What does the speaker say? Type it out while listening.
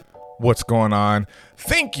What's going on?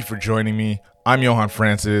 Thank you for joining me. I'm Johan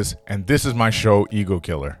Francis, and this is my show, Ego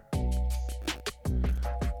Killer.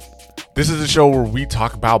 This is a show where we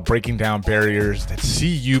talk about breaking down barriers that see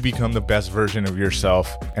you become the best version of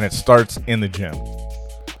yourself, and it starts in the gym.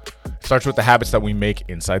 It starts with the habits that we make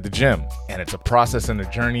inside the gym, and it's a process and a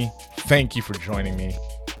journey. Thank you for joining me.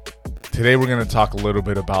 Today we're going to talk a little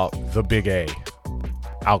bit about the big A,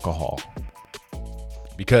 alcohol.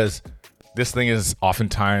 Because this thing is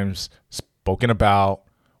oftentimes spoken about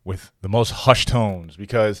with the most hushed tones,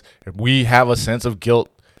 because we have a sense of guilt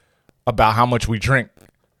about how much we drink,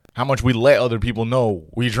 how much we let other people know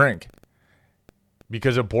we drink,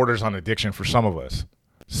 because it borders on addiction for some of us.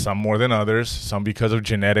 Some more than others, some because of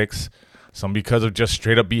genetics, some because of just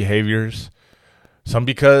straight up behaviors, some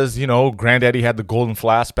because, granddaddy had the golden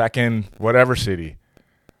flask back in whatever city.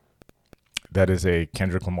 That is a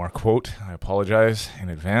Kendrick Lamar quote. I apologize in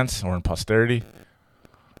advance or in posterity.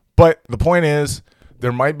 But the point is,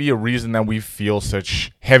 there might be a reason that we feel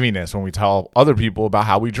such heaviness when we tell other people about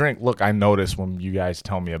how we drink. Look, I notice when you guys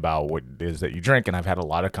tell me about what it is that you drink, and I've had a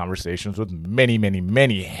lot of conversations with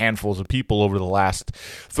many handfuls of people over the last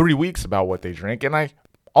 3 weeks about what they drink, and I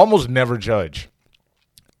almost never judge.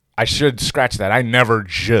 I should scratch that. I never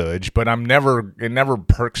judge, but it never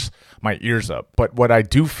perks my ears up. But what I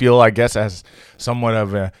do feel, I guess, as somewhat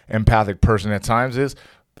of an empathic person at times, is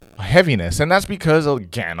heaviness. And that's because,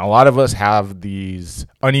 again, a lot of us have these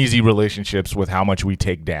uneasy relationships with how much we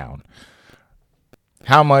take down,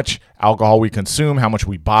 how much alcohol we consume, how much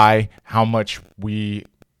we buy, how much we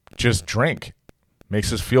just drink.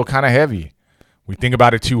 Makes us feel kind of heavy. We think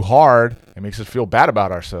about it too hard. It makes us feel bad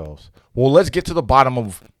about ourselves. Well, let's get to the bottom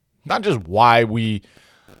of not just why we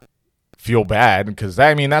feel bad, because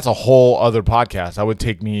that's a whole other podcast. That would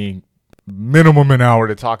take me minimum an hour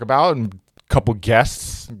to talk about, and a couple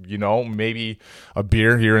guests, maybe a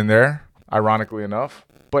beer here and there, ironically enough.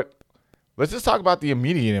 But let's just talk about the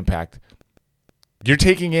immediate impact. You're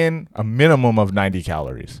taking in a minimum of 90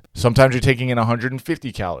 calories. Sometimes you're taking in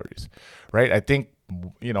 150 calories, right? I think,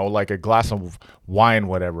 like a glass of wine,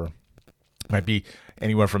 whatever, might be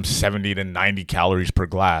anywhere from 70 to 90 calories per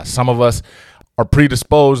glass. Some of us are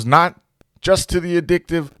predisposed not just to the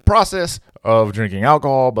addictive process of drinking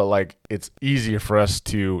alcohol, but it's easier for us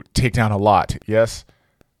to take down a lot. Yes,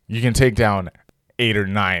 you can take down 8 or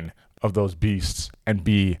 9 of those beasts and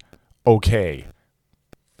be okay.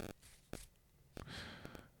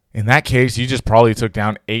 In that case, you just probably took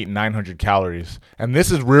down 800-900 calories. And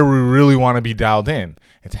this is where we really want to be dialed in.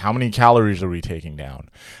 It's how many calories are we taking down?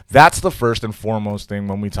 That's the first and foremost thing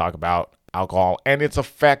when we talk about alcohol and its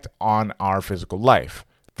effect on our physical life.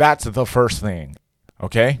 That's the first thing,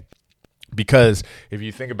 okay? Because if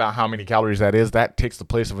you think about how many calories that takes the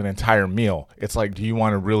place of an entire meal. It's like, do you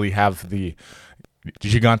want to really have the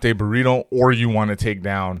gigante burrito, or you want to take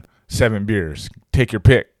down 7 beers? Take your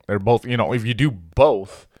pick. They're both, if you do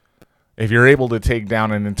both, if you're able to take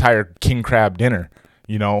down an entire king crab dinner,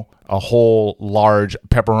 a whole large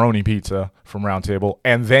pepperoni pizza from Round Table,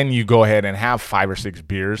 and then you go ahead and have 5 or 6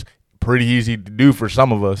 beers, pretty easy to do for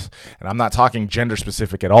some of us. And I'm not talking gender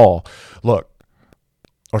specific at all. Look,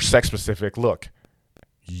 or sex specific. Look,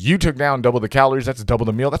 you took down double the calories. That's double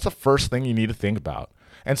the meal. That's the first thing you need to think about.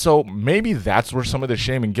 And so maybe that's where some of the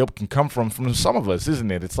shame and guilt can come from some of us,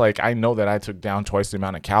 isn't it? It's like, I know that I took down twice the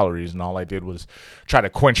amount of calories, and all I did was try to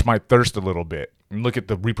quench my thirst a little bit and look at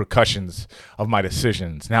the repercussions of my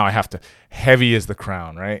decisions. Now I have to, heavy as the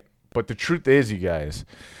crown, right? But the truth is, you guys,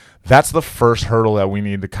 that's the first hurdle that we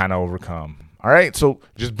need to kind of overcome. All right, so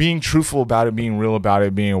just being truthful about it, being real about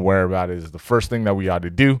it, being aware about it is the first thing that we ought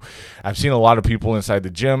to do. I've seen a lot of people inside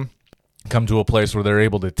the gym come to a place where they're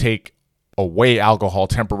able to take away alcohol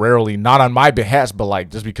temporarily, not on my behest, but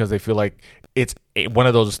just because they feel like it's one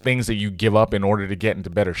of those things that you give up in order to get into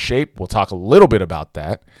better shape. We'll talk a little bit about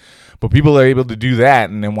that. But people are able to do that,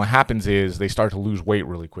 and then what happens is they start to lose weight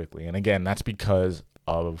really quickly. And again, that's because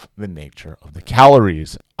of the nature of the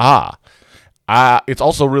calories. It's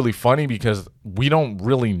also really funny because we don't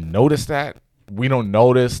really notice that. We don't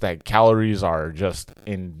notice that calories are just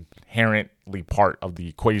inherently part of the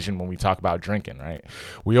equation when we talk about drinking, right?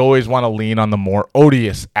 We always want to lean on the more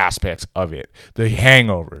odious aspects of it, the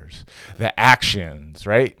hangovers, the actions,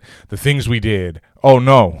 right? The things we did. Oh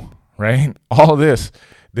no, right? All this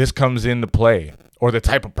comes into play. Or the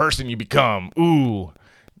type of person you become. Ooh,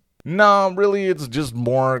 no, really, it's just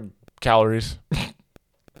more calories.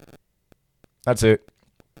 That's it.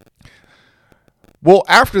 Well,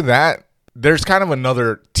 after that, there's kind of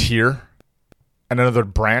another tier and another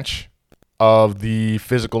branch of the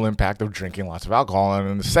physical impact of drinking lots of alcohol.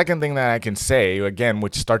 And the second thing that I can say, again,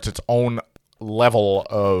 which starts its own level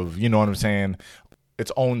of, you know what I'm saying,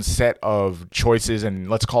 its own set of choices, and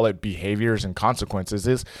let's call it behaviors and consequences,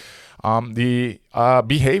 is the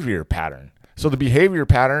behavior pattern. So the behavior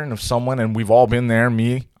pattern of someone, and we've all been there,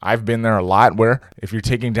 I've been there a lot, where if you're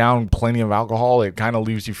taking down plenty of alcohol, it kind of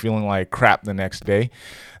leaves you feeling like crap the next day.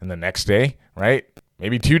 And the next day, right?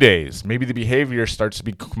 Maybe 2 days. Maybe the behavior starts to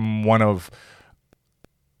become one of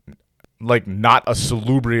like not a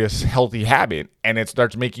salubrious, healthy habit, and it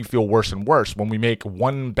starts making you feel worse and worse. When we make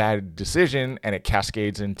one bad decision and it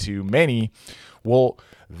cascades into many, well,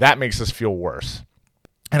 that makes us feel worse.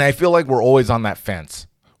 And I feel like we're always on that fence.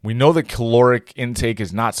 We know the caloric intake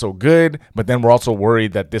is not so good, but then we're also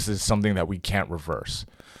worried that this is something that we can't reverse.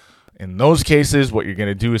 In those cases, what you're going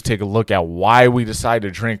to do is take a look at why we decide to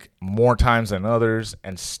drink more times than others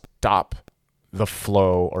and stop the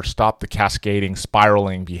flow or stop the cascading,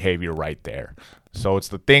 spiraling behavior right there. So it's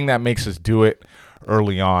the thing that makes us do it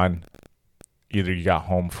early on. Either you got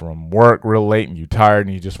home from work real late and you're tired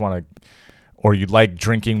and you just want to, or you like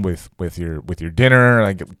drinking with your dinner.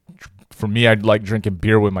 Like for me, I'd like drinking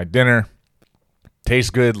beer with my dinner. Tastes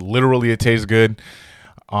good. Literally, it tastes good.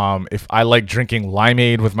 If I like drinking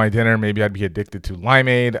limeade with my dinner, maybe I'd be addicted to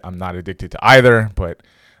limeade. I'm not addicted to either, but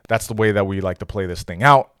that's the way that we like to play this thing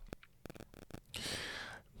out.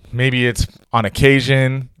 Maybe it's on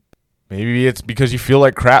occasion. Maybe it's because you feel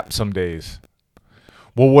like crap some days.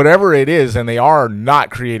 Well, whatever it is, and they are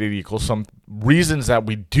not created equal, some reasons that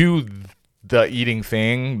we do the eating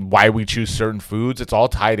thing, why we choose certain foods, it's all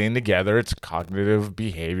tied in together. It's cognitive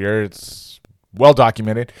behavior. It's well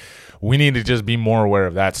documented. We need to just be more aware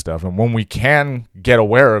of that stuff. And when we can get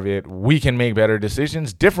aware of it, we can make better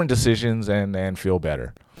decisions, different decisions, and feel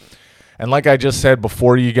better. And like I just said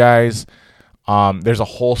before, you guys, there's a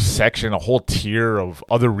whole section, a whole tier of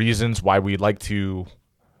other reasons why we like to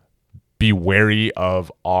be wary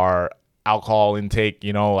of our alcohol intake.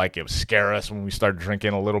 You know, like it would scare us when we start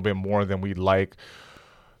drinking a little bit more than we'd like.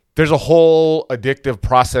 There's a whole addictive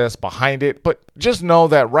process behind it, but just know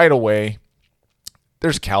that right away,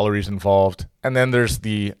 there's calories involved, and then there's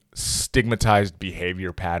the stigmatized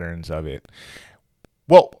behavior patterns of it.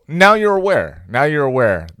 Well, now you're aware. Now you're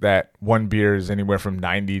aware that one beer is anywhere from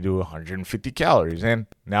 90 to 150 calories. And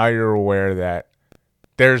now you're aware that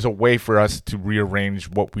there's a way for us to rearrange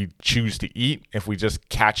what we choose to eat if we just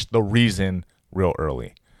catch the reason real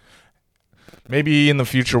early. Maybe in the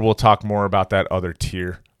future we'll talk more about that other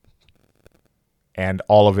tier and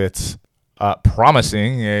all of its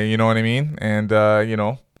promising, you know what I mean? And,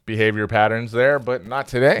 behavior patterns there, but not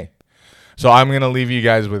today. So I'm going to leave you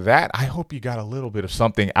guys with that. I hope you got a little bit of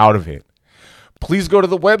something out of it. Please go to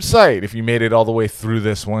the website if you made it all the way through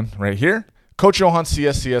this one right here.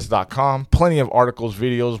 CoachJohanCSCS.com. Plenty of articles,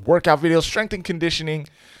 videos, workout videos, strength and conditioning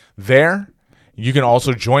there. You can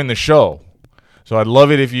also join the show. So I'd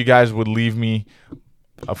love it if you guys would leave me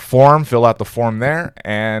a form, fill out the form there,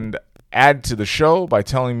 and add to the show by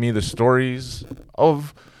telling me the stories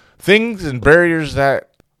of things and barriers that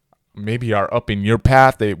maybe are up in your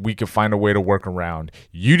path that we could find a way to work around.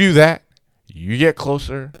 You do that, you get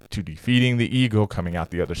closer to defeating the ego, coming out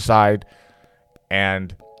the other side,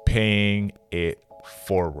 and paying it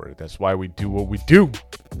forward. That's why we do what we do.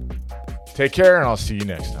 Take care, and I'll see you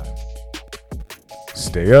next time.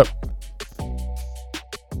 Stay up.